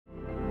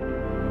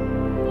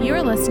You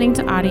are listening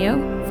to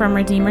audio from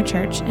Redeemer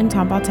Church in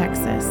Tomball,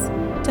 Texas.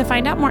 To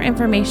find out more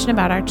information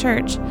about our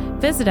church,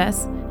 visit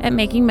us at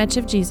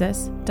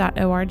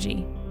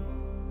makingmuchofjesus.org.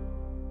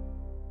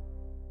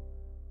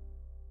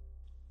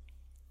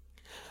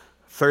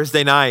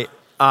 Thursday night,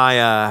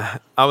 I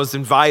was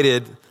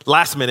invited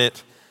last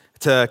minute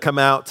to come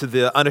out to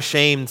the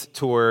Unashamed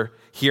tour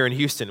here in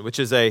Houston, which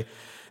is a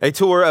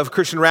tour of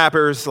Christian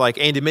rappers like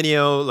Andy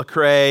Mineo,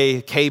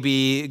 Lecrae,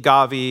 KB,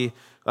 Gavi,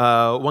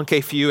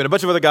 1K Few, and a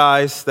bunch of other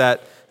guys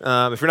that,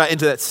 if you're not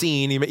into that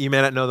scene, you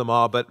may not know them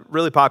all, but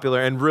really popular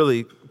and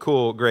really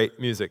cool, great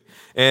music.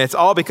 And it's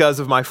all because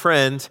of my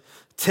friend,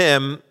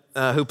 Tim,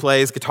 who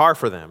plays guitar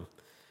for them.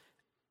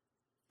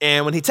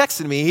 And when he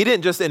texted me, he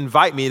didn't just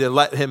invite me to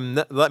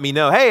let me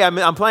know, hey,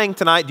 I'm playing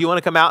tonight. Do you want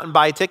to come out and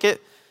buy a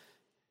ticket?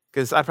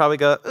 Because I'd probably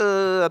go,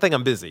 I think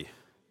I'm busy.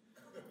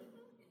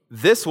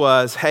 This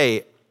was,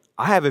 hey,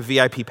 I have a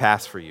VIP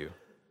pass for you.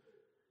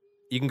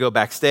 You can go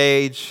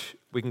backstage.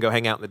 We can go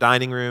hang out in the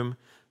dining room.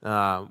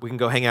 We can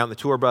go hang out in the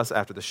tour bus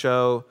after the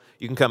show.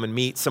 You can come and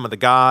meet some of the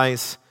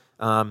guys.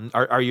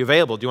 Are you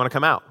available? Do you want to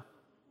come out?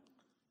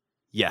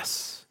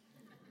 Yes,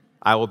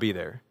 I will be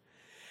there.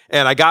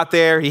 And I got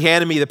there. He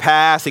handed me the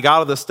pass. He got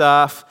all the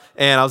stuff.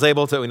 And I was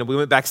able to, we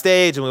went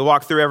backstage and we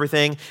walked through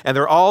everything. And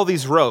there were all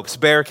these ropes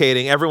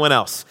barricading everyone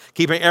else,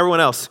 keeping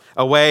everyone else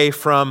away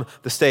from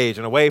the stage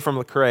and away from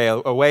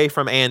Lecrae, away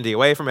from Andy,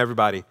 away from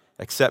everybody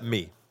except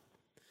me.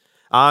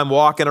 I'm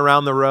walking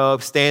around the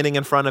rope, standing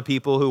in front of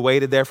people who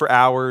waited there for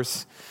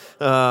hours.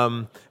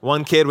 One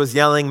kid was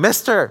yelling,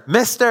 Mister.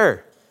 I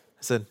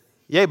said,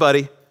 yay,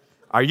 buddy.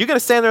 Are you going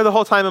to stand there the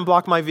whole time and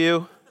block my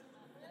view?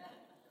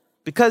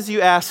 Because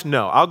you asked,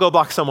 no. I'll go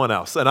block someone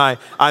else. And I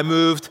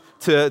moved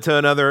to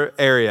another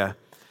area.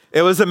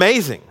 It was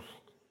amazing.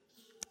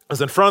 I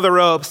was in front of the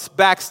ropes,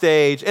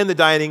 backstage, in the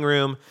dining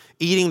room,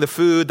 eating the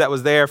food that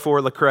was there for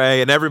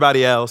Lecrae and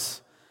everybody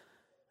else.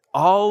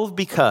 All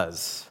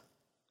because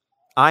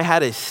I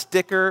had a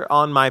sticker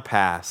on my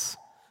pass,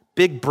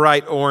 big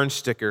bright orange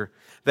sticker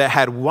that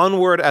had one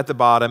word at the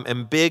bottom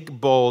in big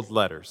bold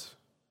letters.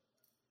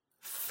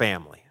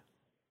 Family.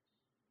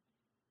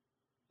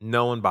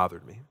 No one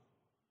bothered me.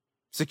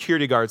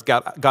 Security guards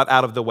got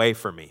out of the way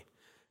for me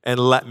and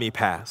let me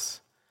pass.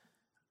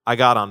 I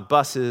got on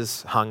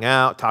buses, hung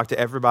out, talked to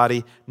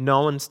everybody.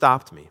 No one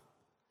stopped me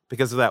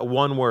because of that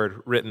one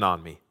word written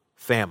on me,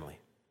 family.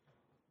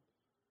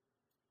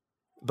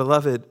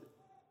 Beloved,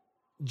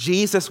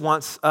 Jesus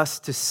wants us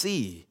to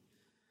see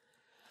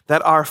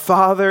that our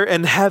Father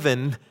in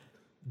heaven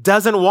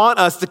doesn't want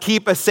us to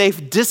keep a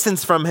safe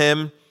distance from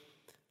him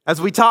as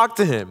we talk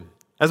to him,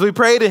 as we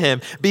pray to him,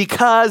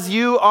 because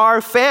you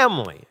are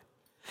family.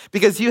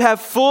 Because you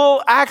have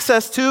full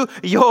access to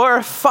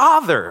your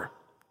Father.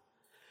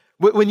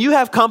 When you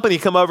have company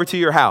come over to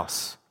your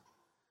house,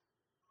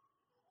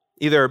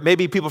 either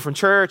maybe people from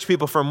church,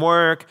 people from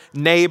work,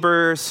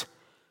 neighbors,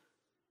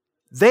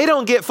 they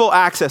don't get full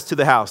access to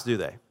the house, do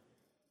they?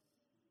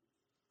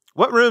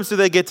 What rooms do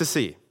they get to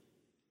see?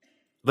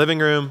 Living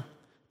room,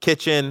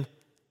 kitchen,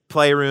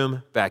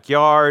 playroom,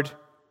 backyard.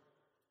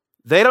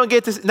 They don't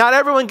get to, not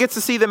everyone gets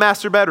to see the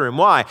master bedroom.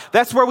 Why?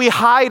 That's where we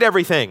hide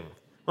everything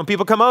when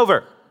people come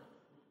over.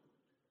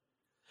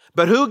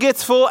 But who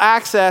gets full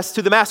access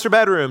to the master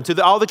bedroom,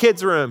 to all the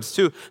kids' rooms,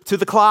 to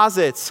the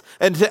closets,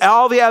 and to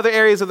all the other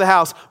areas of the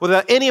house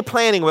without any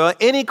planning, without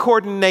any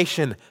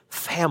coordination?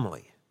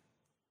 Family.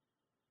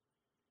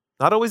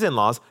 Not always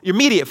in-laws, your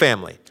immediate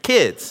family,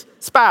 kids,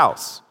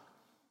 spouse.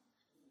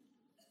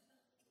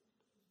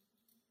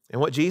 And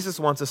what Jesus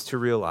wants us to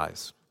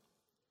realize,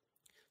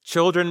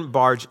 children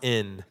barge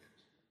in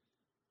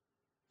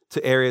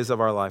to areas of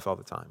our life all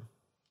the time.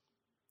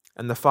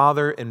 And the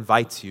Father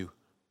invites you,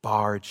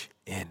 barge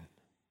in.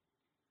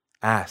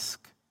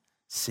 Ask,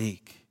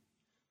 seek,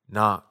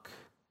 knock.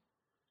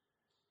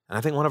 And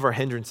I think one of our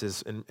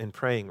hindrances in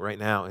praying right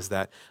now is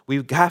that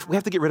we have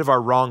to get rid of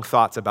our wrong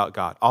thoughts about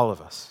God, all of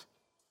us.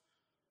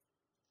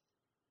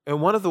 And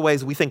one of the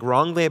ways we think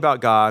wrongly about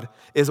God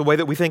is a way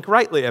that we think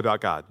rightly about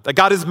God. That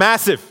God is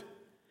massive.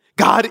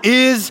 God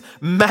is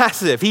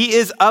massive. He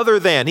is other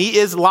than. He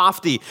is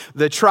lofty.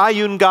 The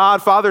triune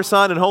God, Father,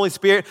 Son, and Holy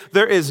Spirit,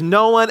 there is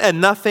no one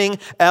and nothing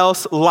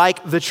else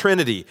like the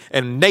Trinity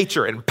in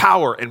nature and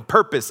power and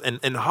purpose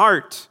and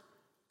heart.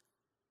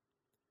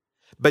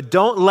 But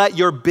don't let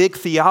your big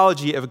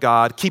theology of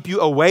God keep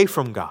you away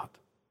from God.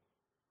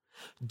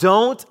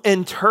 Don't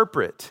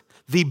interpret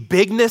the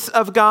bigness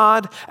of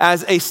God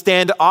as a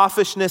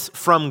standoffishness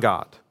from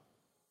God.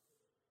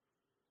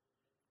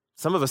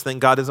 Some of us think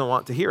God doesn't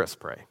want to hear us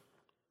pray.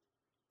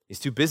 He's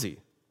too busy.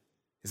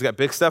 He's got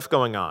big stuff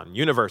going on,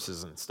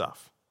 universes and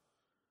stuff.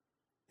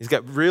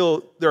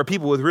 There are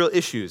people with real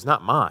issues,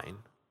 not mine.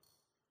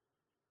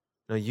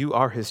 No, you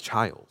are his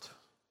child.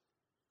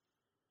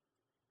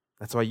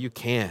 That's why you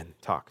can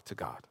talk to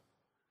God.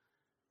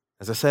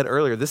 As I said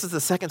earlier, this is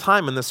the second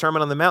time in the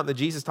Sermon on the Mount that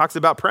Jesus talks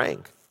about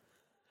praying.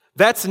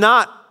 That's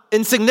not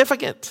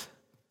insignificant.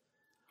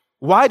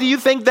 Why do you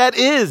think that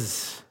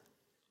is?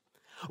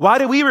 Why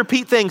do we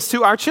repeat things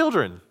to our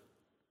children?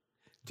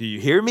 Do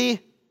you hear me?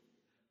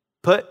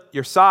 Put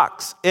your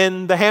socks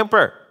in the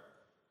hamper.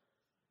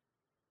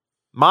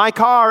 My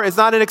car is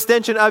not an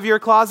extension of your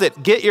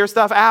closet. Get your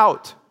stuff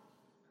out.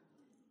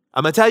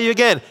 I'm going to tell you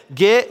again,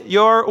 get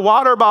your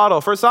water bottle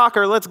for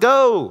soccer. Let's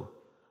go.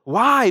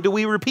 Why do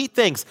we repeat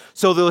things?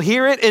 So they'll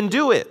hear it and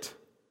do it.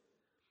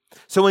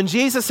 So when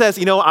Jesus says,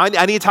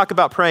 I need to talk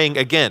about praying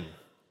again,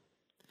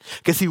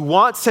 because he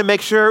wants to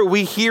make sure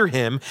we hear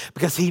him,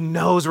 because he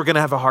knows we're going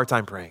to have a hard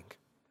time praying.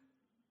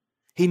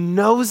 He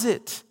knows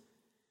it.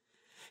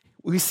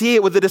 We see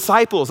it with the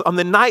disciples. On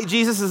the night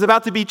Jesus is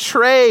about to be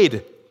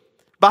betrayed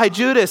by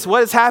Judas,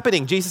 what is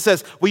happening? Jesus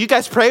says, will you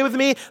guys pray with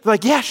me? They're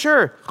like, yeah,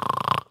 sure.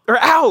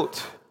 They're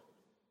out.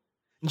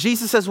 And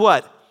Jesus says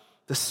what?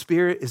 The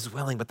spirit is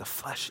willing, but the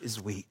flesh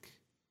is weak.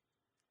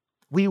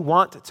 We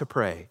want to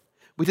pray.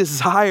 We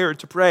desire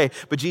to pray,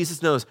 but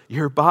Jesus knows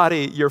your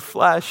body, your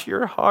flesh,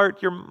 your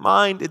heart, your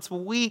mind, it's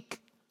weak.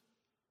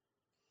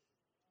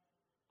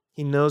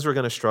 He knows we're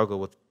going to struggle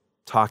with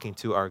talking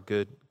to our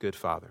good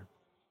Father.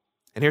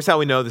 And here's how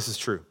we know this is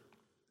true.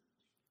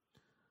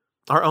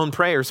 Our own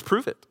prayers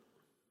prove it.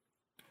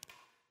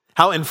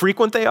 How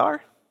infrequent they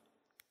are,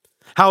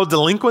 how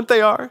delinquent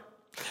they are,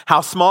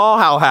 how small,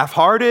 how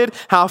half-hearted,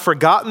 how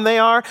forgotten they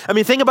are. I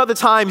mean, think about the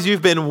times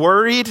you've been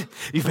worried,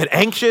 you've been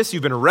anxious,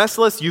 you've been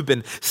restless, you've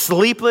been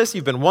sleepless,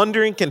 you've been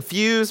wondering,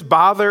 confused,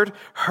 bothered,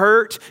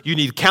 hurt, you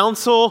need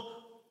counsel.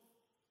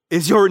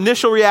 Is your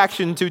initial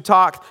reaction to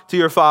talk to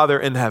your Father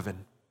in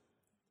heaven?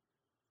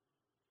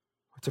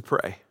 Or to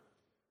pray?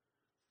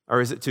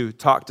 Or is it to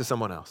talk to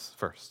someone else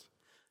first?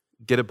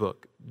 Get a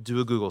book,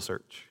 do a Google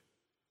search.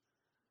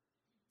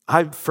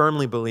 I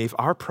firmly believe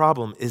our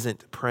problem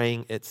isn't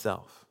praying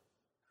itself.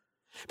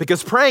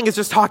 Because praying is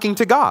just talking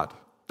to God.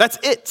 That's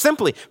it,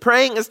 simply.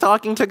 Praying is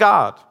talking to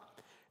God.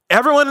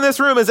 Everyone in this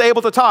room is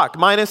able to talk,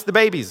 minus the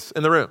babies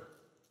in the room.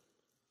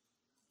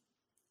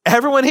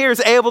 Everyone here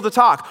is able to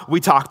talk. We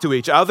talk to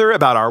each other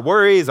about our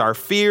worries, our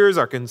fears,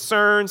 our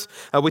concerns.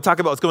 We talk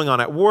about what's going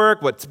on at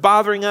work, what's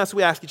bothering us.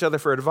 We ask each other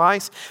for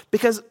advice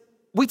because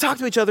we talk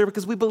to each other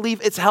because we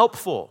believe it's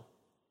helpful.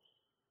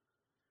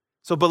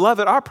 So,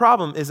 beloved, our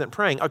problem isn't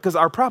praying because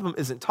our problem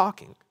isn't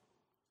talking.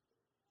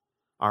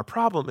 Our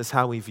problem is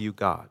how we view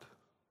God.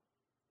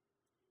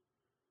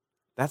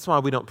 That's why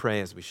we don't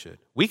pray as we should.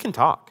 We can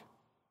talk.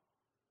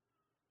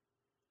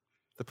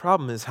 The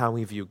problem is how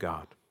we view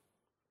God.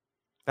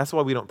 That's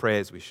why we don't pray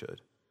as we should. And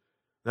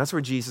that's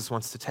where Jesus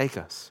wants to take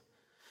us.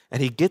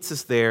 And he gets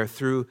us there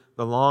through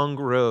the long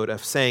road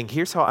of saying,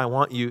 here's how I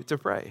want you to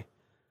pray.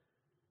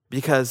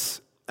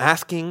 Because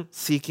asking,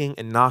 seeking,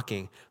 and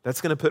knocking,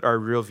 that's going to put our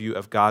real view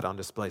of God on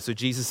display. So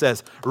Jesus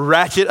says,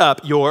 ratchet up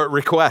your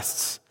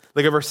requests.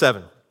 Look at verse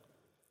 7.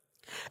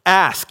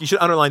 Ask. You should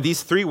underline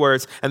these three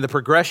words and the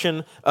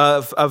progression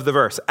of the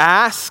verse.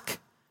 Ask.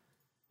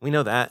 We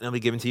know that, and it'll be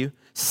given to you.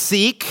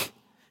 Seek,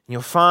 and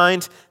you'll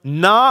find.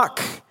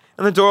 Knock,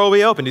 and the door will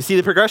be open. Do you see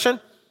the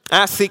progression?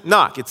 Ask, seek,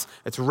 knock. It's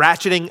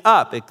ratcheting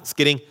up. It's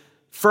getting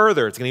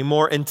further. It's getting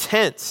more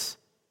intense,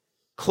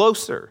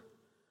 closer.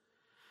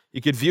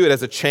 You could view it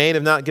as a chain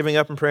of not giving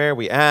up in prayer.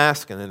 We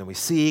ask, and then we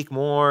seek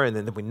more, and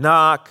then we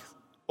knock.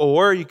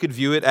 Or you could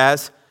view it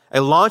as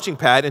a launching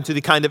pad into the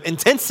kind of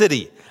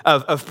intensity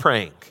of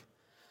praying.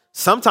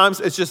 Sometimes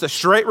it's just a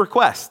straight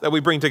request that we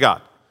bring to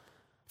God.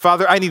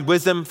 Father, I need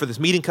wisdom for this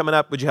meeting coming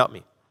up. Would you help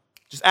me?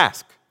 Just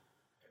ask.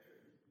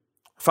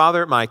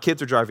 Father, my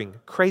kids are driving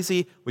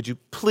crazy. Would you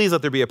please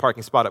let there be a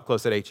parking spot up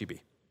close at HEB?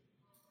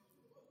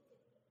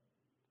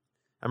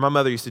 And my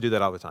mother used to do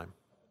that all the time.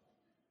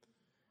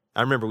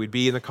 I remember we'd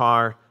be in the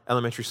car,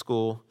 elementary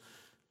school,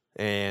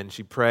 and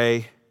she'd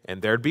pray, and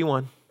there'd be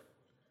one.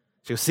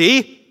 She'd go,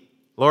 see?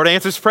 Lord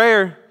answers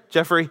prayer,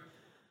 Jeffrey.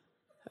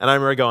 And I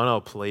remember going,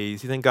 oh,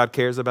 please, you think God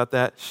cares about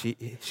that?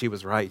 She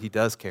was right. He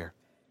does care.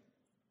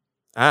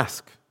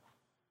 Ask.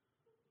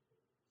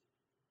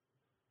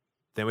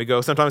 Then we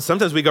go,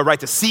 sometimes we go right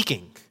to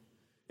seeking.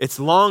 It's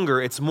longer,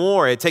 it's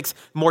more, it takes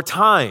more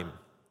time.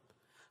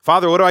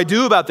 Father, what do I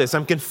do about this?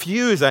 I'm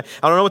confused. I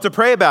don't know what to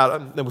pray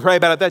about. And we pray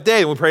about it that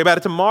day, and we pray about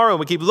it tomorrow, and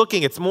we keep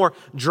looking. It's more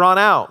drawn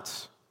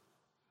out.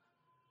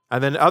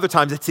 And then other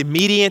times it's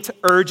immediate,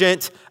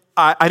 urgent.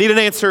 I need an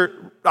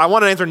answer. I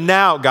want an answer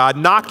now, God.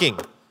 Knocking.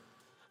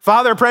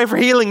 Father, I'm praying for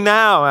healing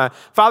now.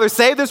 Father,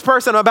 save this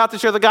person I'm about to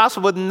share the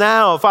gospel with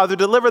now. Father,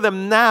 deliver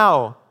them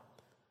now.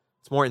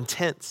 It's more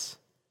intense.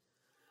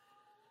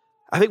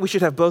 I think we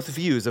should have both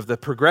views of the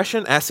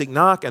progression, ask, seek,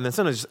 knock, and then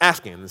sometimes just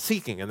asking, and then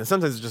seeking, and then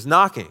sometimes just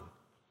knocking.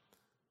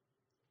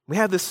 We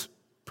have this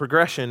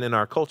progression in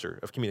our culture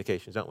of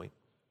communications, don't we?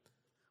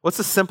 What's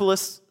the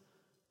simplest,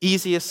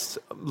 easiest,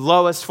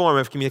 lowest form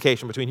of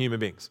communication between human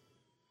beings?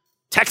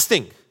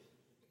 Texting.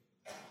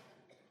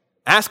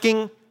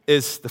 Asking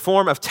is the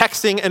form of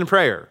texting and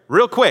prayer.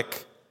 Real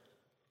quick.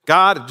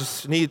 God,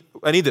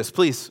 I need this.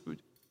 Please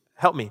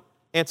help me.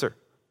 Answer.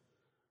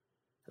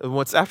 And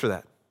what's after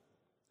that?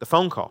 The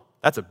phone call.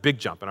 That's a big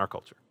jump in our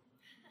culture.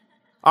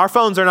 Our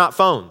phones are not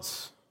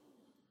phones.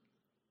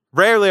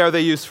 Rarely are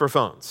they used for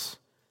phones.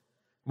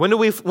 When do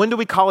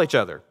we call each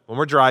other? When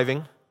we're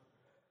driving,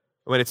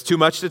 when it's too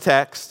much to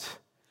text,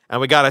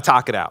 and we got to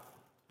talk it out.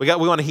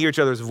 We want to hear each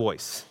other's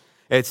voice.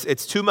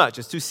 It's too much.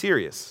 It's too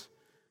serious.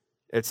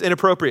 It's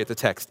inappropriate to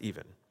text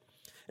even.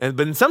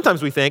 But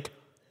sometimes we think,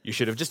 you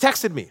should have just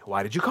texted me.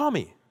 Why did you call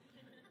me?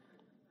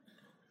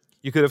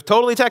 You could have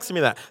totally texted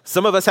me that.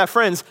 Some of us have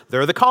friends,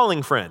 they're the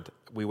calling friend.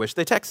 We wish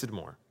they texted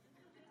more.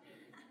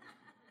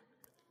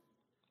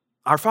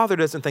 Our Father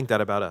doesn't think that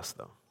about us,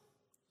 though.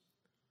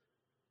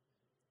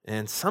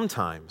 And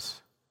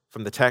sometimes,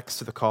 from the text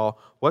to the call,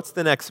 what's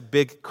the next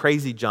big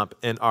crazy jump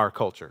in our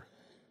culture?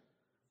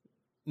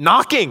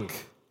 Knocking.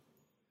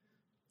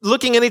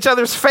 Looking in each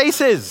other's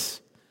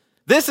faces.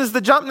 This is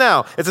the jump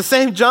now. It's the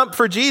same jump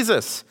for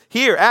Jesus.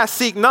 Here, ask,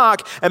 seek,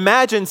 knock.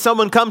 Imagine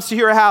someone comes to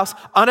your house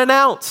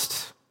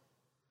unannounced.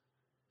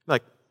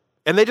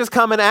 And they just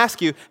come and ask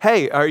you,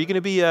 hey, are you going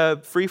to be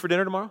free for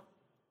dinner tomorrow?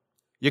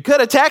 You could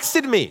have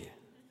texted me.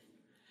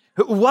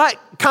 What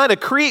kind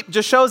of creep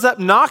just shows up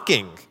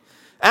knocking,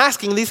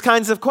 asking these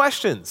kinds of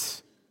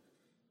questions?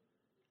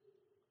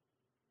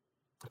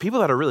 People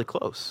that are really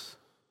close.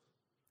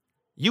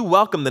 You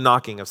welcome the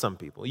knocking of some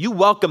people. You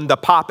welcome the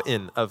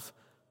pop-in of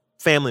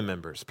family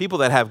members. People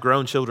that have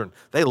grown children,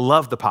 they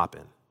love the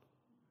pop-in.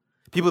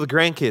 People with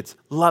grandkids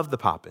love the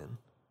pop-in.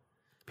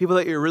 People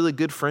that you're really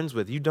good friends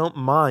with, you don't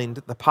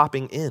mind the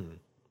popping in.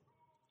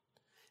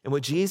 And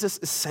what Jesus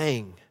is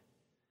saying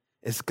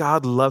is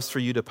God loves for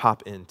you to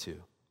pop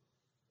into.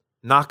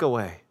 Knock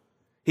away.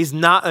 He's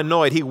not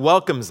annoyed. He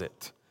welcomes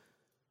it.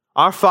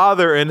 Our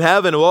Father in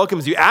heaven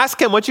welcomes you.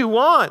 Ask him what you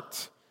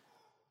want.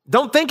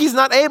 Don't think he's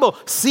not able.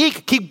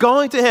 Seek. Keep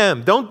going to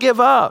him. Don't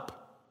give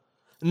up.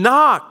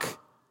 Knock.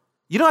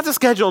 You don't have to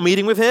schedule a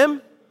meeting with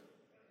him.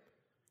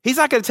 He's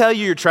not going to tell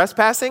you you're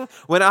trespassing.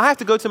 When I have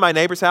to go to my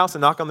neighbor's house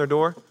and knock on their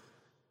door,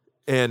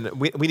 and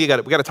we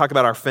got to talk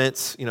about our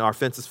fence. You know, our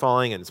fence is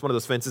falling, and it's one of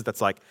those fences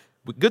that's like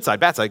good side,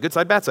 bad side, good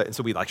side, bad side. And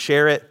so we like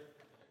share it.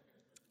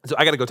 So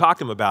I got to go talk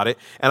to him about it.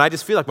 And I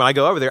just feel like when I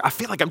go over there, I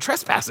feel like I'm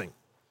trespassing.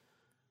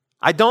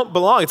 I don't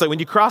belong. It's like when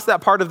you cross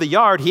that part of the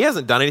yard, he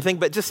hasn't done anything,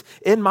 but just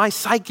in my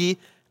psyche,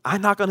 I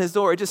knock on his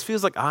door. It just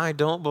feels like I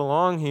don't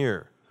belong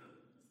here.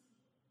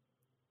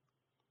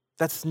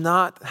 That's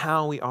not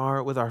how we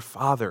are with our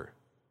Father.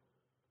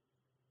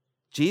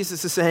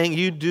 Jesus is saying,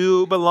 you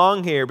do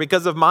belong here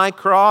because of my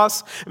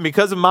cross and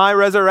because of my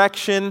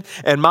resurrection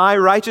and my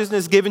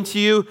righteousness given to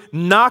you.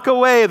 Knock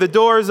away, the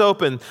door is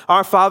open.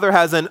 Our Father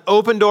has an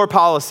open door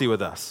policy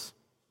with us.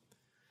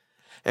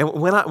 And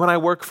when I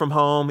work from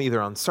home, either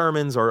on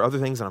sermons or other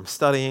things that I'm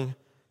studying,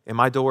 and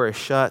my door is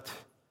shut,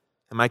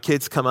 and my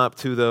kids come up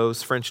to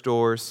those French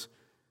doors,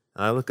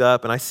 and I look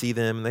up and I see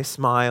them, and they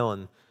smile,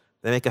 and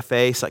they make a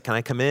face like, can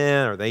I come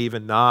in? Or they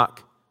even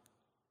knock.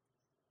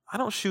 I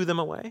don't shoo them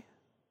away.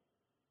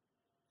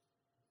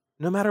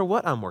 No matter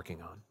what I'm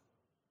working on.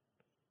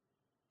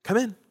 Come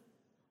in.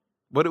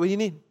 What do you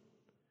need?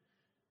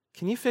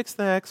 Can you fix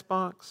the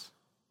Xbox?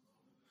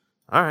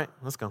 All right,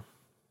 let's go.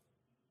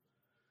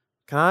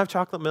 Can I have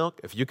chocolate milk?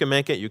 If you can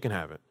make it, you can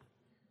have it.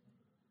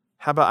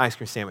 How about ice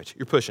cream sandwich?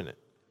 You're pushing it.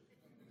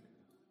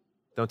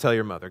 Don't tell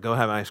your mother. Go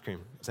have an ice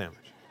cream sandwich.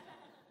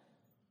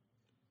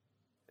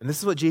 And this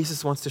is what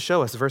Jesus wants to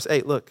show us. Verse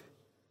 8, look.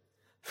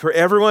 For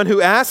everyone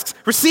who asks,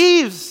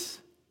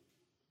 receives.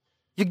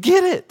 You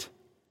get it.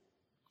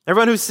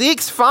 Everyone who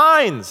seeks,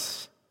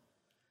 finds.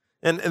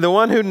 And the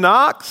one who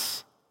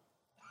knocks,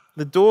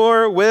 the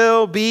door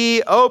will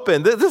be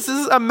open. This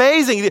is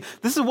amazing.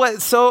 This is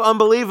what's so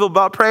unbelievable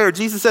about prayer.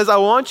 Jesus says, I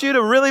want you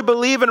to really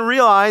believe and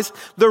realize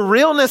the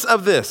realness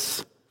of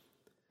this.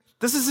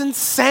 This is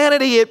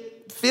insanity.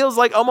 It feels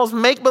like almost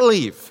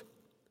make-believe.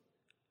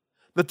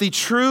 But the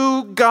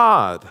true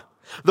God,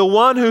 the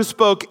one who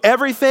spoke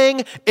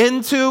everything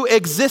into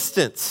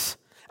existence,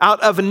 out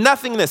of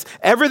nothingness,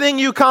 everything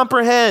you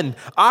comprehend,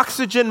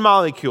 oxygen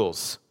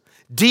molecules,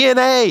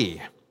 DNA,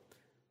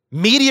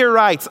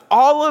 meteorites,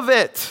 all of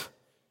it.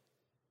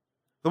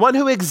 The one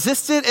who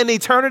existed in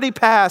eternity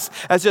past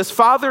as just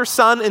Father,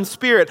 Son, and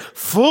Spirit,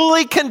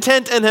 fully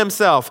content in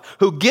himself,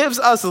 who gives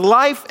us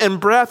life and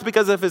breath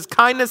because of his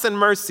kindness and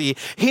mercy.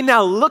 He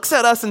now looks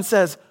at us and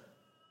says,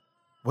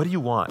 what do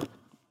you want?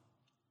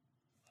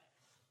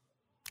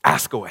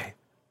 Ask away.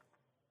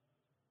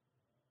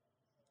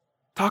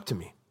 Talk to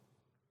me.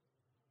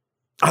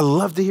 I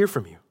love to hear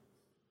from you.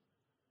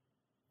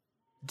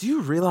 Do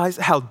you realize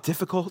how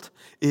difficult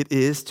it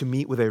is to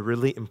meet with a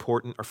really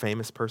important or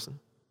famous person?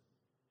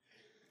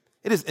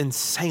 It is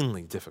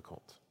insanely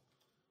difficult.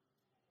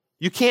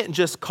 You can't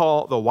just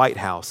call the White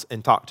House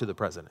and talk to the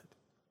president.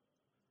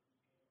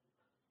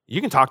 You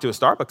can talk to a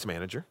Starbucks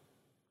manager.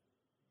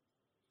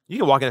 You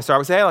can walk in a Starbucks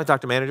and say, hey, I'd like to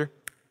talk to a manager.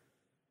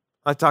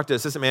 I'd like to talk to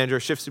assistant manager,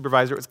 shift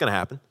supervisor. It's going to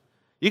happen.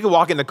 You can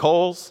walk into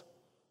Kohl's.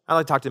 I'd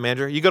like to talk to the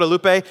manager. You go to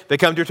Lupe, they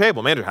come to your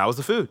table. Manager, how was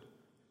the food?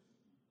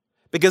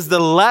 Because the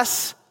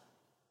less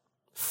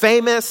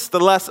famous, the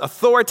less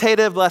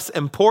authoritative, less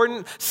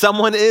important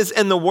someone is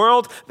in the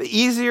world, the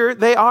easier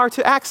they are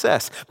to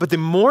access. But the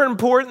more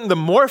important, the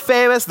more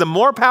famous, the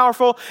more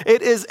powerful,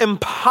 it is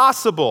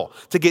impossible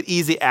to get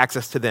easy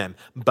access to them,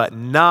 but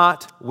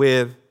not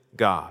with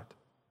God.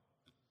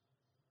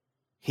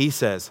 He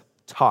says,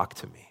 talk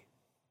to me.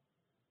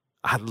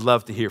 I'd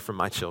love to hear from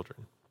my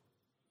children.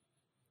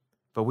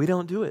 But we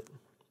don't do it.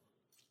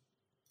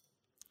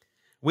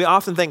 We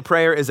often think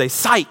prayer is a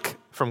psych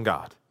from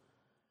God.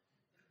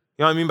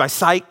 You know what I mean by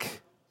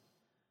psych?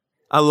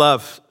 I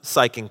love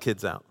psyching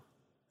kids out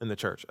in the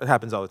church. It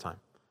happens all the time.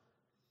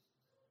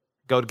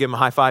 Go to give them a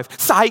high five.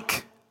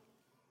 Psych!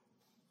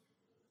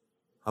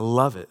 I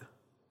love it.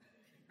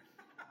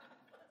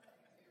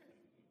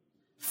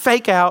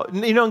 Fake out,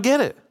 you don't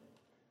get it.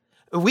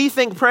 We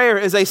think prayer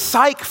is a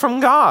psych from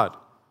God.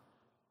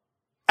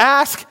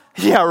 Ask,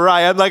 yeah,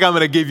 right, I'm going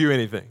to give you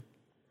anything.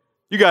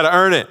 You got to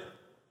earn it.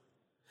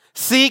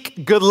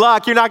 Seek, good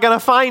luck, you're not going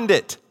to find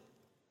it.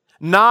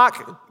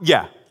 Knock,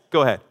 yeah,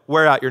 go ahead.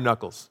 Wear out your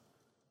knuckles.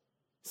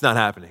 It's not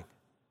happening.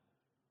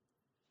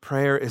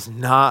 Prayer is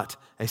not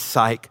a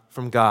psych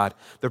from God.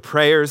 The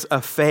prayers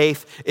of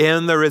faith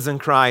in the risen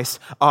Christ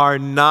are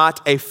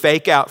not a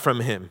fake out from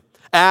him.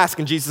 Ask,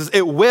 and Jesus says,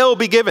 it will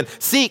be given.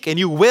 Seek, and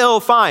you will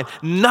find.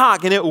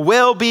 Knock, and it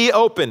will be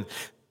open.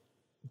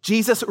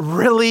 Jesus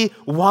really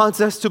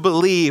wants us to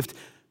believe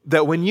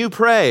that when you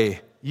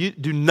pray, you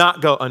do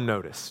not go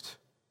unnoticed.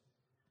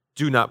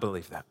 Do not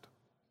believe that.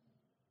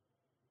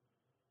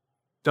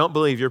 Don't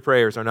believe your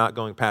prayers are not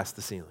going past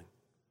the ceiling.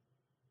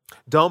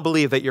 Don't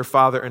believe that your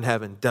Father in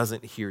heaven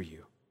doesn't hear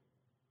you.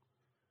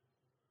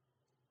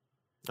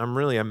 I'm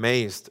really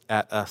amazed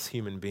at us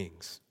human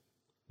beings,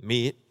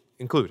 me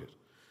included.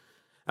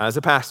 As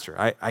a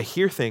pastor, I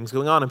hear things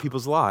going on in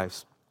people's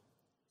lives.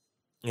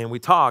 And we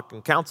talk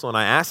and counsel, and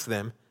I ask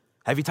them,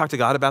 have you talked to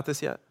God about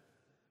this yet?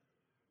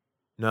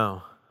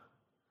 No.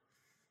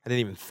 I didn't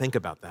even think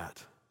about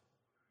that.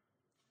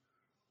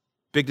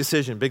 Big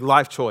decision, big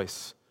life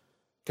choice,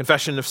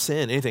 confession of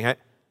sin, anything.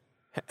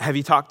 Have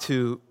you talked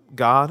to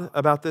God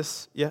about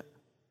this yet?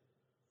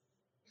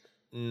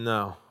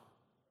 No.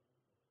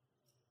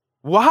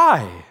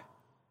 Why?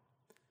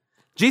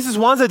 Jesus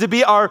wants it to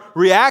be our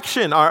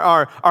reaction,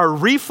 our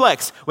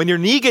reflex when your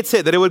knee gets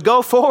hit, that it would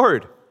go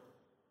forward.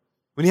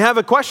 When you have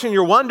a question,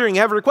 you're wondering,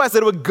 you have a request,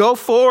 that it would go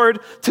forward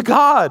to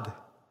God.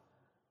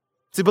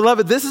 See,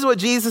 beloved, this is what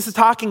Jesus is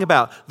talking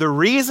about. The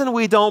reason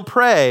we don't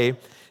pray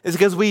is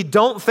because we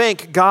don't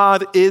think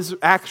God is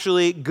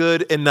actually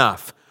good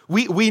enough.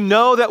 We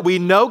know that we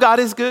know God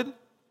is good.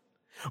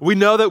 We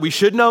know that we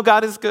should know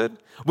God is good.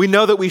 We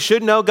know that we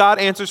should know God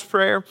answers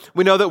prayer.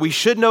 We know that we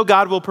should know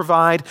God will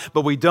provide,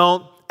 but we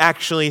don't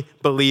actually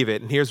believe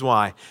it. And here's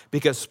why.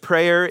 Because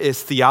prayer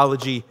is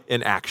theology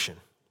in action.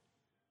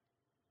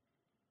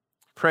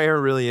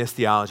 Prayer really is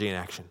theology in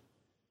action.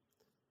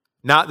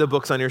 Not the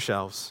books on your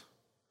shelves,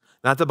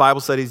 not the Bible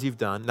studies you've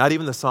done, not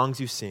even the songs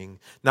you sing,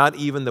 not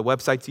even the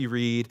websites you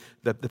read,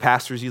 the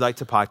pastors you like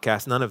to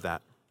podcast, none of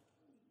that.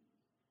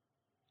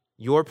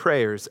 Your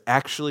prayers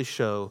actually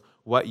show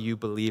what you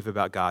believe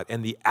about God,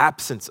 and the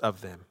absence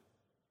of them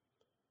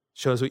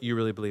shows what you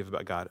really believe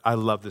about God. I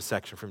love this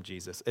section from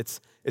Jesus.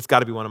 It's got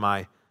to be one of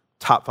my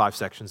top 5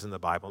 sections in the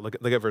Bible. Look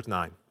at verse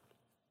 9.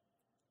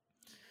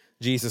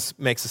 Jesus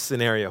makes a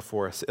scenario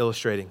for us,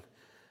 illustrating.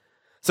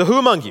 So who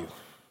among you,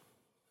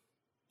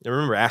 and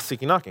remember, ask,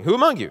 seeking, knocking, who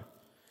among you,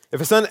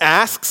 if a son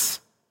asks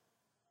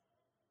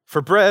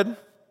for bread,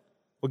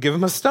 will give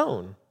him a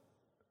stone?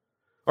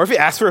 Or if he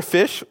asks for a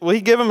fish, will he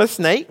give him a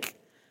snake?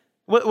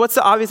 What's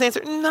the obvious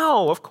answer?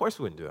 No, of course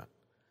we wouldn't do that.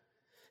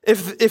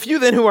 If you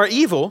then who are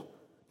evil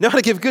know how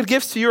to give good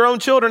gifts to your own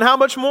children, how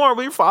much more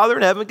will your Father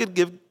in heaven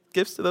give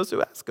gifts to those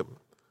who ask him?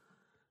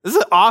 This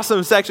is an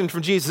awesome section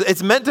from Jesus.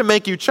 It's meant to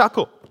make you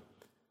chuckle.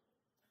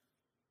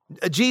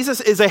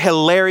 Jesus is a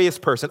hilarious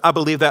person. I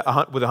believe that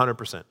with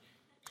 100%.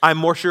 I'm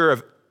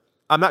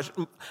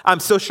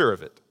so sure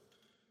of it.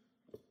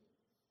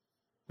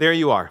 There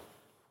you are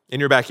in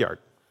your backyard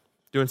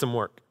doing some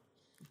work.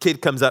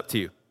 Kid comes up to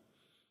you.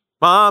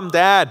 Mom,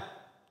 Dad,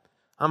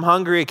 I'm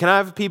hungry. Can I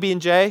have a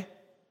PB&J?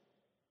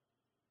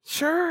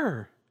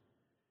 Sure.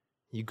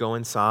 You go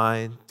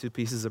inside, 2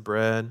 pieces of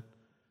bread,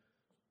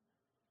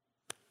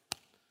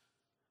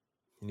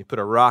 and you put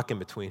a rock in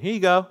between. Here you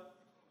go.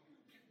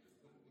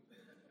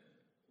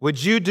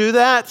 Would you do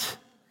that?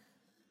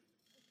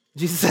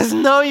 Jesus says,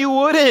 no, you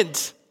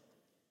wouldn't.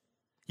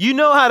 You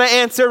know how to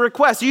answer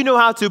requests. You know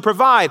how to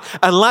provide,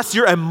 unless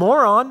you're a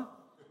moron.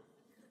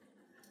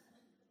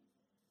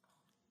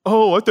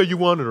 Oh, I thought you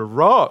wanted a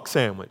rock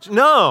sandwich.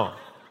 No.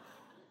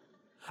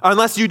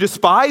 Unless you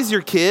despise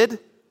your kid,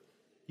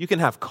 you can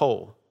have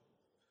coal.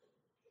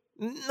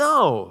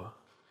 No.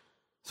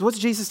 So what's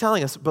Jesus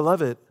telling us?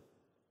 Beloved,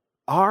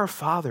 our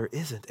Father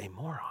isn't a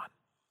moron.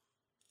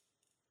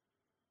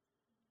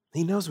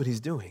 He knows what he's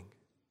doing.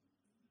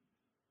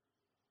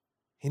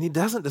 And he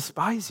doesn't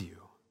despise you.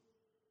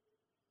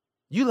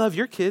 You love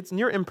your kids and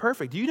you're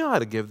imperfect. You know how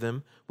to give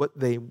them what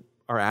they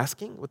are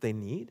asking, what they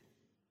need.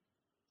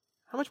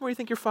 How much more do you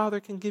think your Father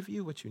can give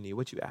you what you need,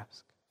 what you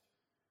ask?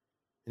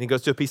 And he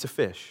goes to a piece of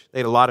fish. They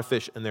ate a lot of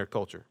fish in their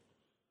culture.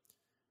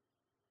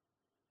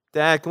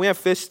 Dad, can we have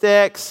fish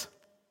sticks?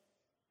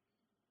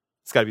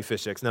 It's got to be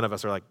fish sticks. None of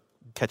us are like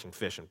catching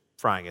fish and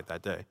frying it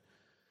that day.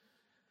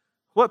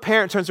 What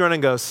parent turns around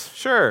and goes,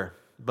 sure,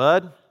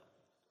 bud,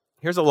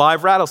 here's a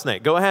live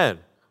rattlesnake. Go ahead.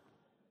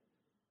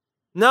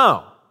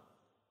 No.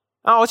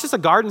 Oh, it's just a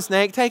garden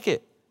snake. Take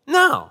it.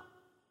 No.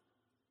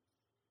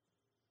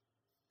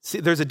 See,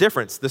 there's a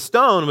difference. The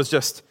stone was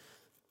just,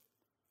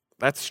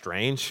 that's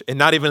strange, and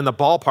not even in the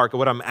ballpark of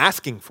what I'm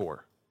asking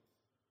for.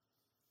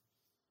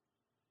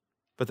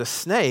 But the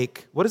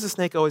snake, what is the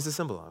snake always a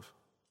symbol of?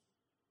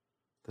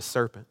 The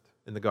serpent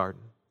in the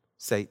garden,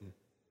 Satan.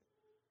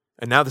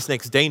 And now the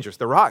snake's dangerous.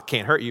 The rock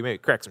can't hurt you, maybe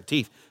crack some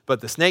teeth,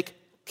 but the snake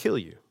kill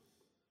you.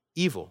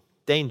 Evil,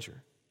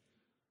 danger.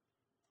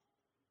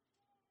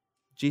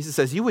 Jesus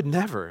says you would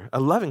never, a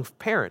loving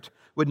parent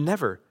would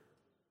never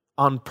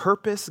on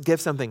purpose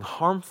give something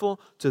harmful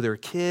to their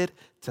kid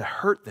to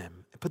hurt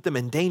them, put them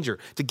in danger,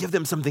 to give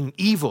them something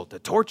evil, to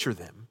torture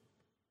them.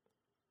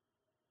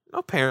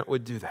 No parent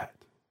would do that.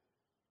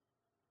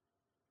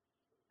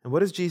 And what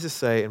does Jesus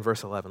say in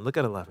verse 11? Look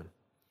at 11.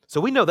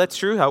 So we know that's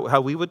true,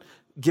 how we would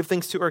give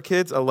things to our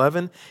kids.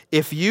 11,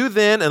 if you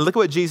then, and look at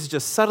what Jesus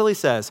just subtly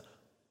says,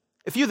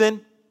 if you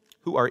then,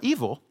 who are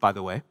evil, by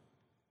the way,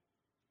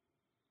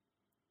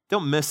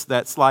 don't miss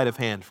that sleight of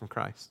hand from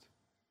Christ.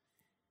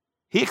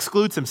 He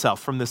excludes himself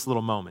from this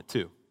little moment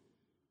too.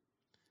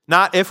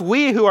 Not if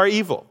we who are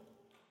evil.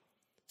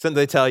 Something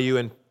they tell you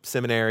in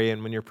seminary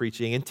and when you're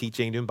preaching and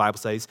teaching, doing Bible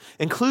studies,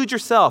 include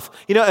yourself.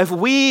 You know, if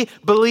we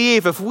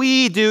believe, if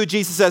we do,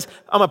 Jesus says,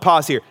 I'm going to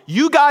pause here.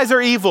 You guys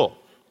are evil.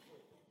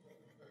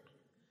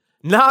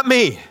 Not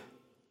me.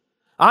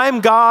 I'm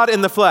God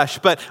in the flesh.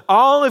 But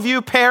all of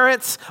you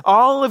parents,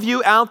 all of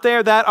you out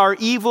there that are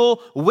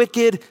evil,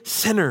 wicked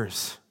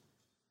sinners,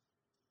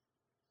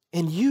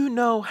 and you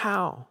know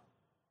how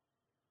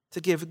to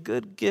give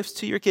good gifts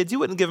to your kids. You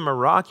wouldn't give them a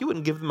rock. You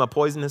wouldn't give them a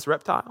poisonous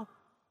reptile.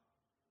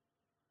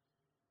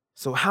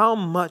 So how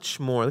much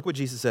more, look what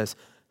Jesus says,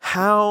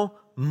 how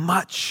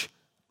much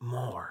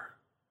more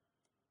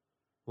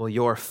will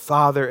your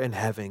Father in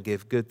heaven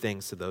give good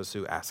things to those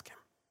who ask him?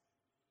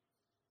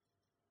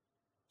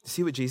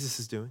 See what Jesus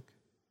is doing?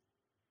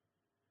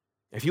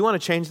 If you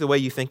want to change the way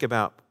you think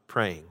about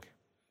praying,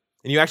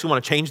 and you actually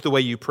want to change the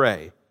way you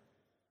pray,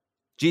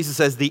 Jesus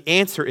says the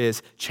answer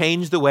is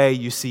change the way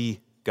you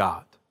see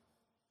God.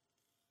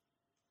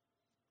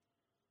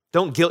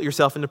 Don't guilt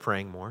yourself into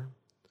praying more.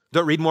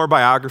 Don't read more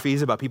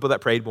biographies about people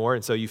that prayed more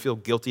and so you feel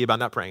guilty about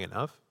not praying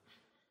enough.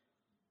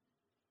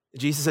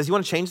 Jesus says, you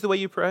want to change the way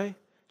you pray?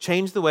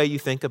 Change the way you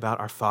think about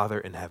our Father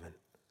in heaven.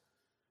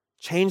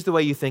 Change the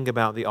way you think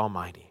about the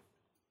Almighty.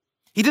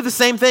 He did the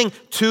same thing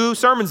 2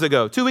 weeks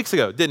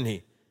ago, didn't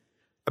he?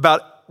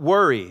 About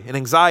worry and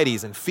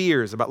anxieties and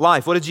fears about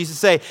life. What did Jesus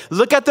say?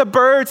 Look at the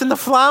birds and the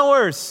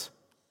flowers.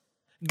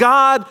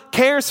 God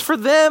cares for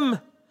them,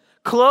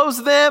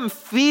 clothes them,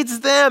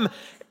 feeds them.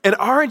 And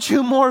aren't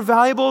you more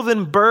valuable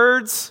than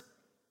birds?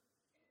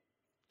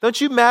 Don't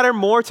you matter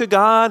more to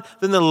God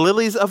than the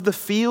lilies of the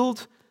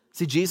field?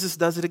 See, Jesus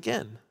does it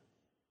again.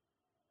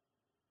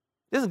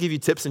 He doesn't give you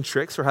tips and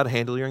tricks for how to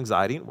handle your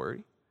anxiety and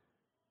worry.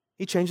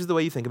 He changes the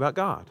way you think about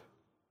God.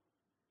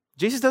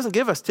 Jesus doesn't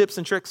give us tips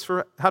and tricks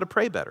for how to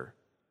pray better.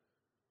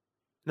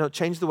 No,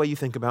 change the way you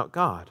think about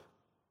God.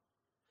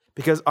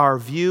 Because our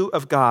view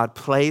of God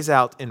plays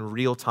out in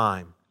real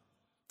time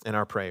in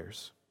our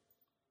prayers.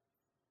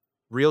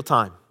 Real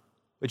time,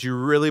 but you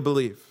really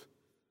believe.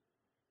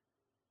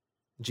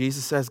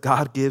 Jesus says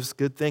God gives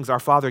good things. Our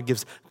Father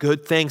gives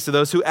good things to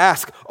those who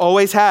ask.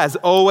 Always has,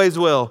 always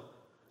will.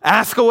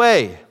 Ask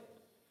away.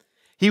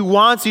 He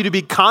wants you to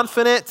be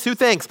confident, 2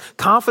 things,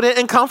 confident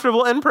and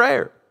comfortable in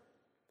prayer.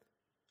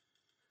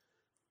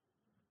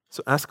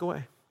 So ask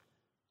away.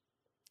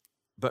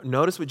 But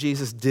notice what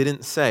Jesus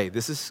didn't say.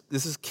 This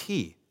is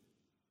key,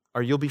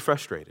 or you'll be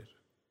frustrated.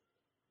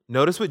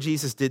 Notice what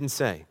Jesus didn't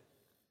say.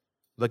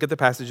 Look at the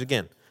passage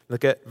again.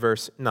 Look at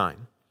verse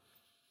 9.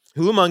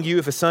 Who among you,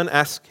 if a son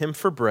asks him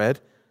for bread,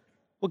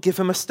 will give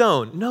him a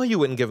stone? No, you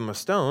wouldn't give him a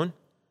stone.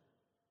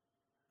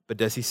 But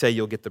does he say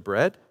you'll get the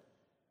bread?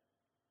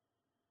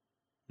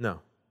 No.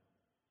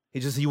 He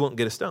just, you won't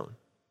get a stone.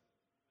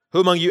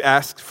 Who among you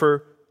if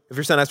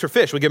your son asks for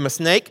fish, will give him a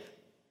snake?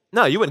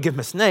 No, you wouldn't give him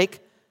a snake.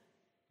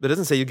 But it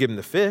doesn't say you give him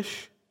the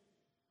fish.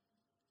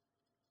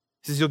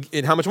 He says,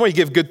 and how much more? You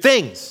give good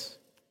things.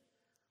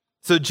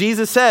 So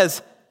Jesus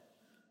says,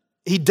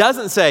 he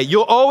doesn't say,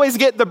 you'll always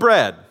get the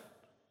bread.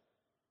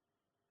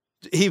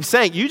 He's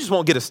saying, you just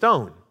won't get a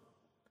stone.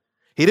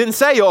 He didn't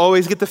say you'll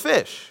always get the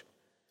fish.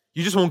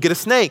 You just won't get a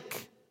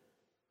snake.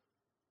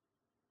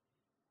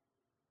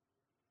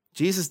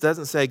 Jesus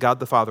doesn't say God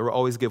the Father will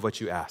always give what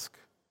you ask.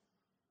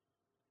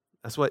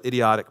 That's what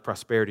idiotic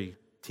prosperity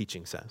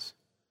teaching says.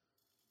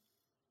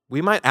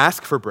 We might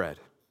ask for bread,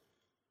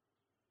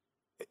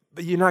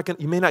 but you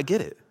may not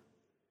get it.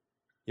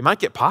 You might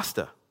get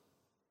pasta.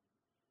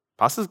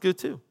 Pasta's good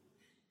too.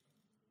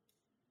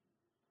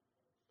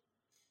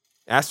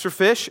 Ask for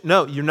fish?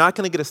 No, you're not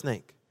going to get a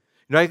snake.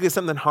 You're not going to get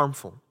something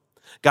harmful.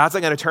 God's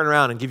not going to turn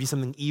around and give you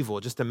something evil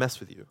just to mess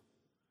with you.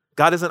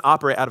 God doesn't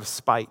operate out of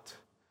spite.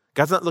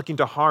 God's not looking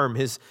to harm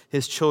his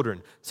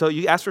children. So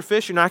you ask for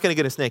fish, you're not going to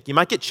get a snake. You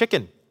might get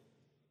chicken.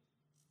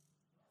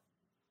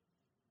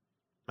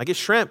 Might get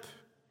shrimp.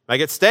 Might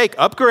get steak.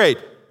 Upgrade.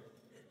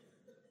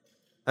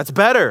 That's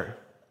better.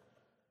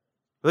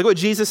 Look what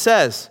Jesus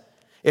says.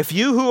 If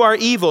you who are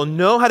evil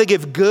know how to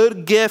give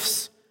good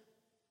gifts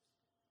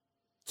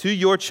to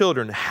your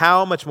children,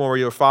 how much more will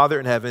your Father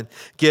in heaven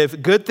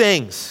give good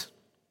things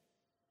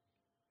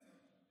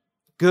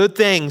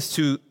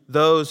to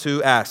those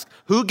who ask?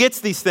 Who gets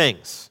these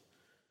things?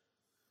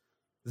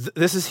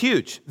 This is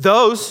huge.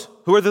 Those,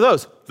 who are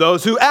those?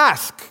 Those who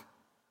ask,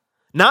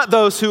 not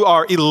those who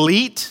are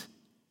elite.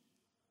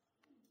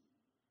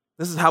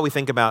 This is how we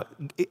think about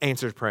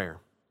answered prayer.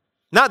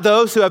 Not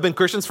those who have been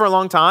Christians for a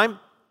long time.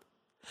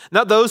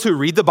 Not those who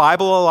read the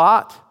Bible a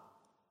lot.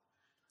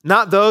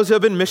 Not those who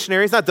have been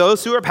missionaries. Not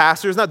those who are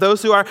pastors. Not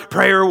those who are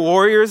prayer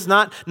warriors.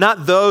 Not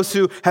those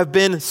who have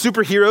been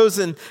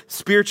superheroes in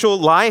spiritual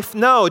life.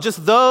 No,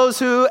 just those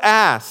who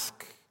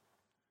ask.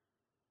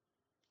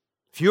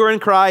 If you are in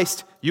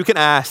Christ, you can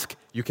ask,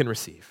 you can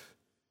receive.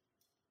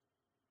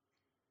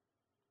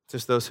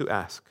 Just those who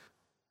ask.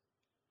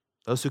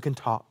 Those who can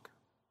talk.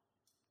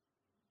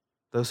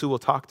 Those who will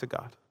talk to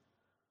God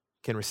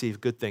can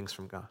receive good things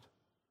from God.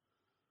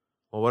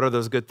 Well, what are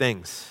those good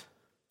things?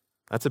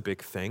 That's a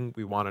big thing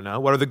we want to know.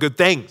 What are the good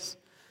things?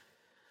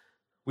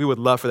 We would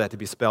love for that to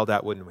be spelled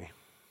out, wouldn't we?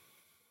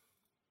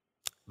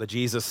 But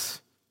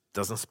Jesus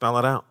doesn't spell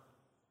it out.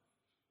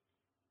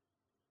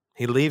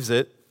 He leaves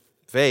it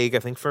vague, I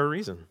think, for a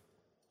reason.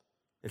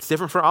 It's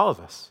different for all of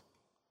us.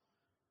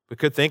 We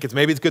could think it's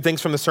good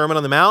things from the Sermon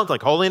on the Mount,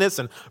 like holiness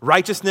and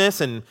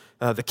righteousness and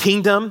the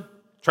kingdom,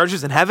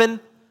 treasures in heaven.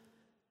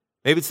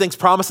 Maybe it's things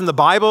promised in the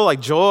Bible,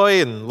 like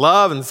joy and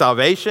love and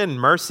salvation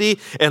and mercy.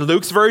 In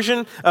Luke's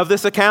version of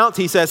this account,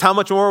 he says, how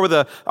much more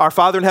will our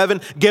Father in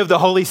heaven give the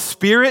Holy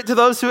Spirit to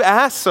those who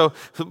ask? So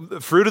the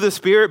fruit of the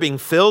Spirit, being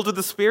filled with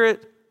the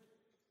Spirit.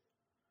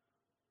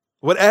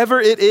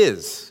 Whatever it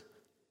is,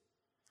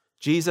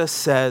 Jesus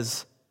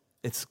says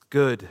it's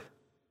good.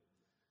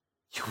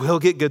 You will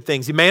get good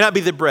things. It may not be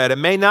the bread, it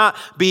may not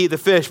be the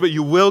fish, but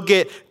you will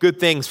get good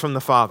things from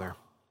the Father.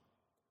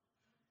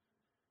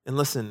 And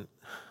listen,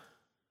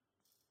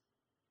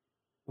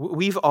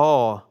 we've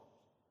all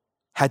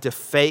had to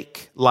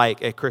fake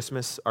like at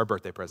Christmas our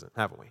birthday present,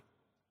 haven't we?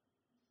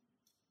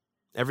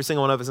 Every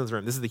single one of us in this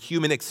room. This is the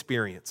human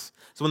experience.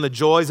 It's one of the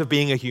joys of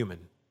being a human.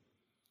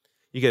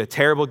 You get a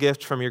terrible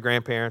gift from your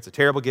grandparents, a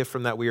terrible gift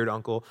from that weird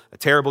uncle, a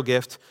terrible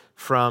gift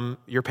from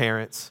your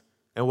parents.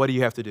 And what do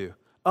you have to do?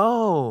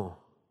 Oh,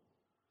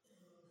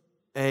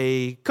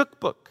 a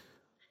cookbook.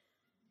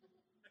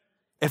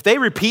 If they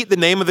repeat the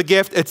name of the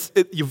gift,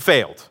 you've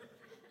failed.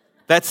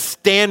 That's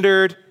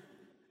standard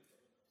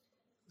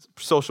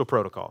social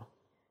protocol.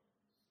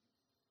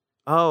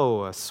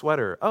 Oh, a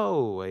sweater.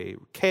 Oh, a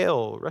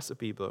kale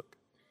recipe book.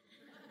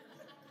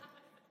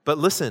 But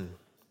listen,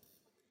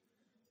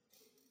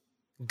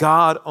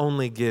 God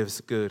only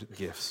gives good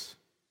gifts,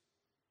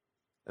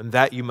 and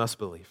that you must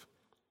believe.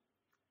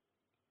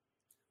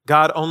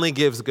 God only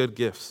gives good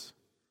gifts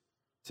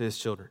to his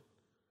children.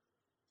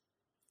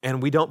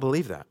 And we don't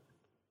believe that.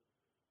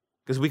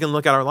 Because we can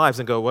look at our lives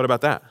and go, what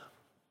about that?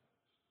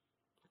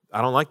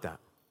 I don't like that.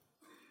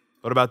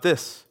 What about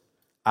this?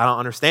 I don't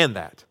understand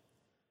that.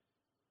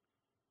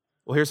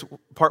 Well, here's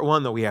part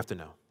one that we have to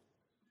know.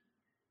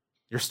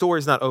 Your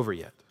story's not over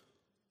yet.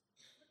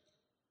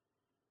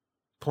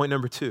 Point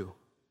number two.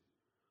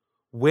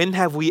 When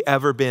have we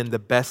ever been the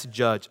best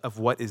judge of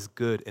what is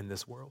good in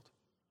this world?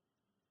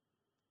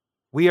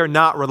 We are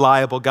not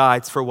reliable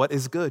guides for what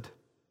is good.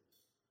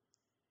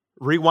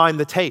 Rewind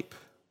the tape.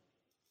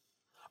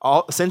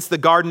 Since the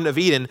Garden of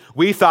Eden,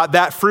 we thought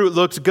that fruit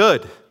looked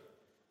good.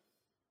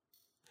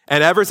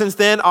 And ever since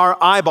then, our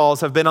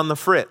eyeballs have been on the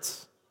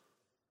fritz.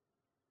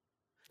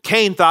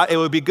 Cain thought it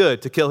would be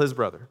good to kill his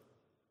brother.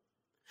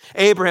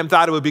 Abraham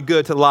thought it would be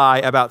good to lie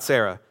about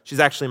Sarah. She's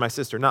actually my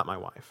sister, not my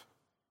wife.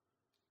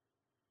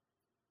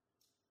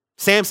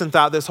 Samson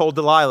thought this whole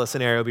Delilah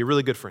scenario would be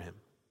really good for him.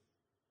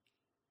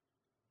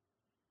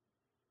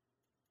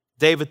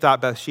 David thought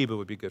Bathsheba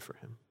would be good for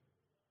him.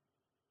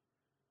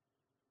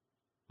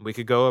 We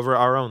could go over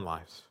our own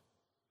lives.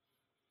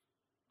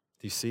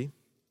 Do you see?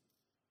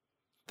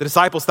 The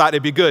disciples thought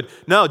it'd be good.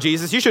 No,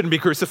 Jesus, you shouldn't be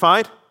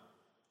crucified.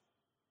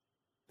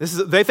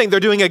 They think they're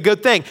doing a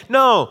good thing.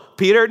 No,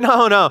 Peter,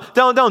 no,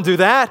 don't do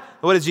that.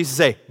 What does Jesus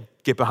say?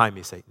 Get behind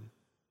me, Satan.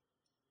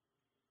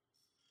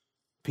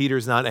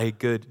 Peter's not a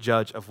good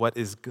judge of what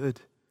is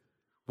good.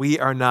 We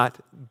are not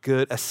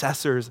good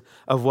assessors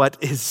of what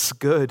is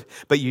good,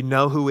 but you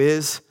know who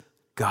is?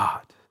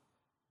 God.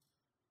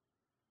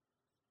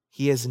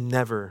 He has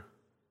never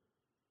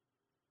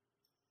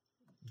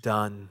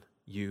done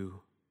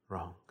you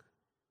wrong.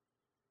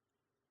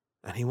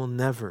 And he will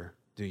never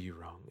do you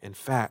wrong. In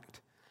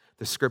fact,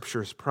 the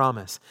scriptures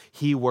promise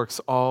he works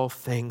all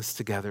things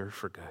together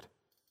for good.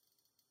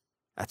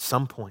 At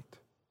some point,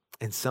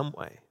 in some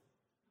way,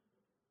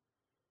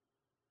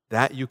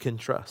 that you can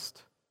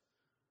trust.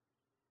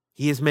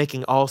 He is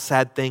making all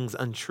sad things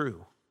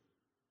untrue.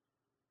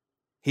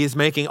 He is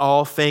making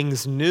all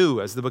things new,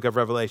 as the book of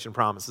Revelation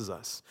promises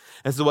us.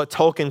 This is what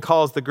Tolkien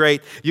calls the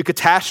great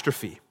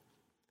eucatastrophe.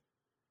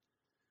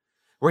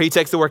 where he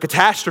takes the word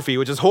catastrophe,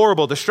 which is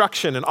horrible,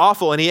 destruction, and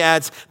awful, and he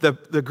adds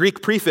the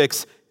Greek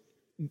prefix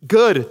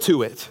good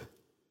to it.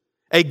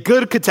 A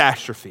good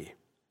catastrophe,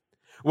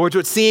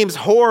 which seems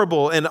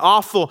horrible and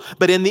awful,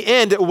 but in the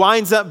end, it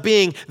winds up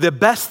being the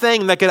best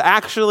thing that could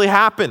actually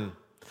happen.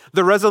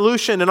 The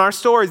resolution in our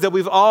stories that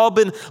we've all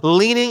been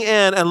leaning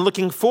in and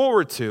looking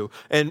forward to.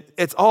 And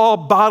it's all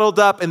bottled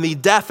up in the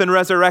death and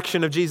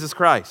resurrection of Jesus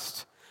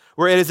Christ,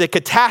 where it is a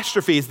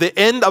catastrophe. It's the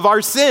end of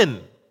our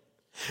sin,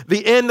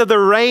 the end of the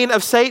reign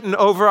of Satan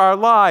over our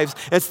lives.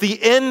 It's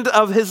the end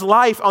of his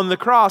life on the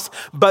cross.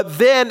 But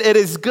then it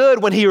is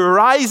good when he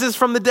rises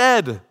from the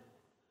dead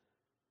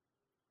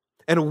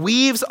and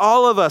weaves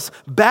all of us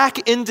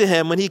back into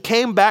him when he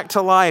came back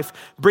to life,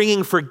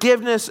 bringing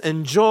forgiveness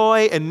and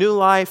joy and new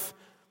life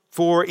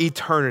for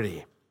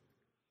eternity.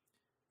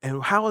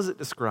 And how is it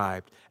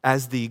described?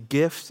 As the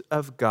gift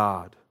of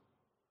God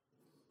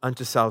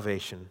unto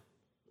salvation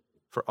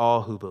for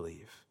all who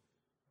believe.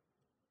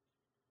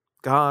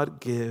 God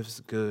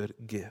gives good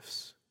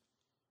gifts.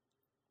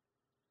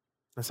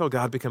 And so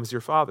God becomes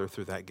your Father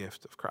through that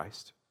gift of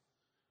Christ,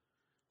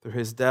 through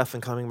his death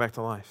and coming back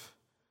to life.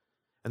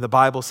 And the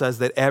Bible says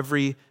that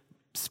every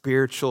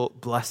spiritual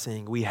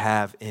blessing we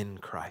have in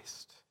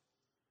Christ,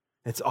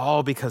 it's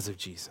all because of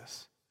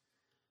Jesus.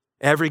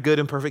 Every good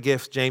and perfect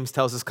gift, James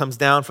tells us, comes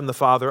down from the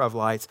Father of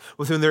lights,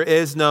 with whom there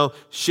is no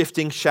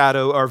shifting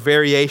shadow or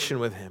variation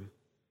with him.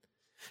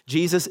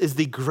 Jesus is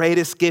the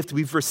greatest gift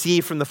we've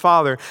received from the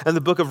Father. And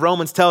the book of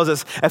Romans tells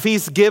us, if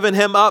he's given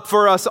him up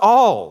for us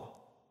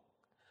all,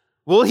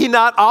 will he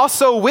not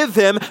also with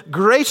him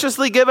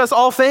graciously give us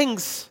all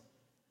things?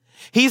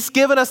 He's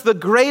given us the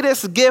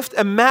greatest gift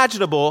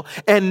imaginable,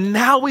 and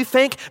now we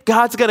think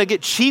God's going to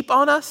get cheap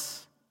on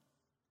us?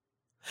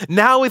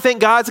 Now we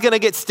think God's going to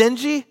get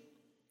stingy?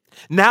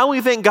 Now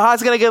we think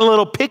God's going to get a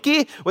little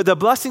picky with the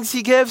blessings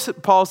he gives?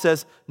 Paul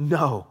says,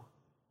 no.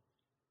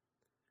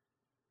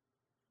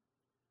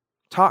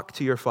 Talk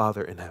to your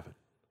Father in heaven.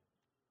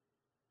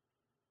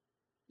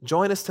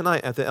 Join us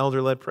tonight at the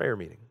elder-led prayer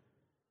meeting.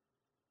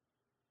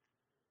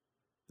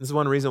 This is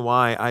one reason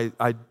why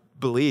I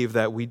believe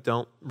that we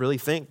don't really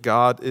think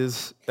God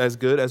is as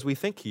good as we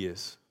think he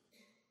is.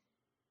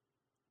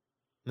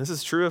 And this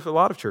is true of a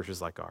lot of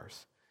churches like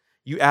ours.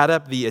 You add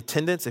up the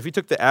attendance, if you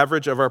took the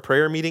average of our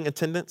prayer meeting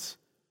attendance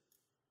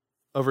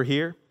over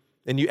here,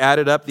 and you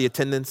added up the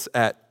attendance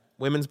at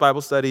women's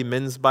Bible study,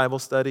 men's Bible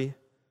study,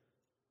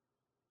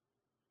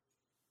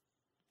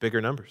 bigger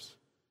numbers,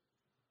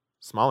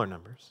 smaller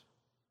numbers.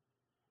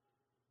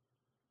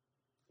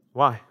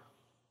 Why?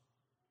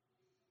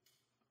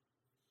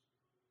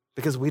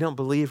 Because we don't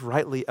believe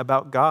rightly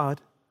about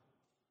God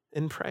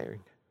in praying.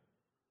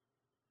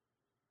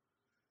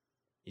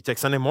 You take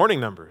Sunday morning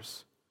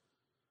numbers,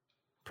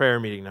 prayer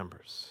meeting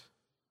numbers.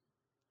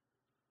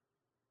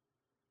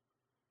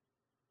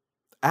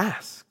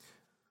 Ask,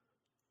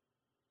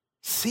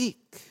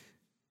 seek,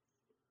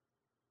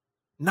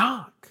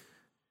 knock.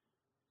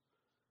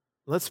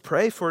 Let's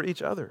pray for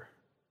each other.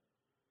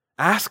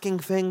 Asking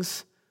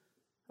things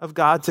of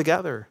God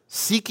together,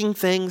 seeking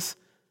things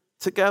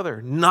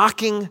together,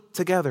 knocking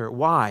together.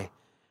 Why?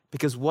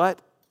 Because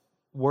what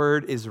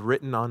word is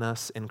written on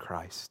us in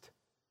Christ?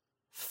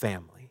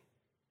 Family.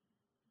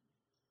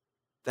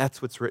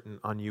 That's what's written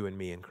on you and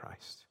me in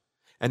Christ.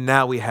 And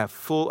now we have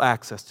full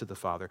access to the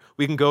Father.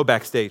 We can go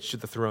backstage to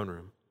the throne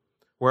room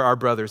where our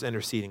brother's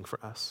interceding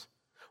for us,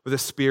 where the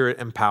Spirit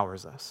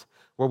empowers us,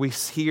 where we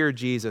hear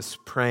Jesus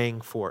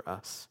praying for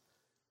us.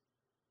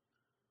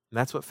 And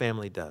that's what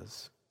family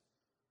does.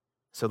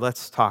 So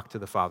let's talk to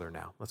the Father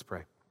now. Let's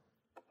pray.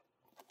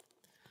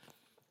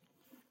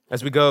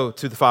 As we go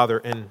to the Father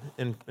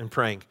in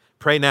praying,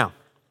 pray now.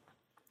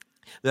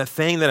 The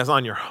thing that is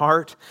on your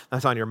heart,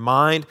 that's on your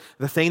mind,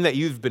 the thing that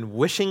you've been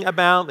wishing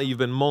about, that you've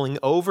been mulling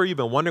over, you've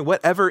been wondering,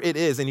 whatever it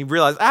is, and you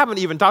realize, I haven't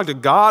even talked to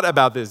God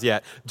about this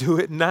yet. Do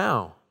it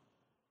now.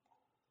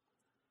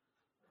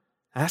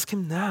 Ask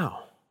him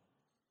now.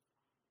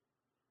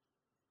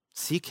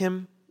 Seek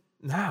him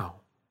now.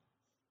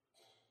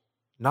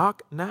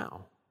 Knock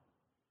now.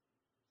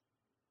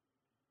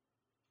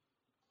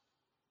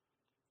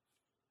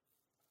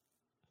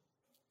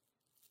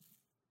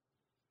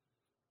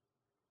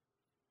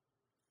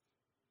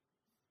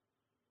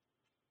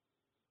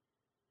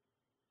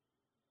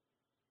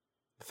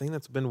 The thing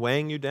that's been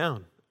weighing you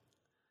down,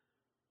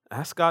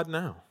 ask God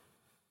now.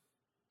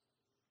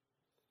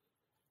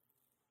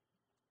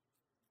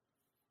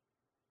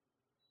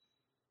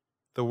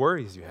 The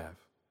worries you have,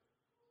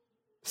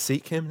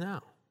 seek him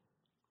now.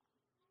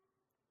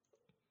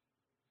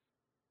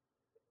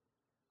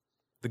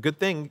 The good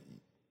thing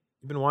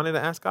you've been wanting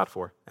to ask God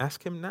for,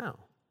 ask him now.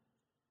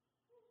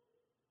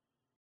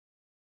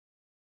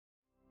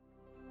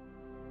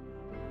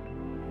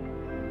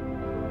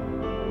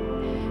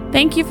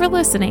 Thank you for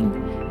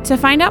listening. To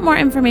find out more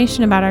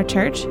information about our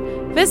church,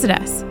 visit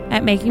us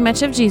at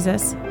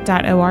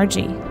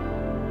makingmuchofjesus.org.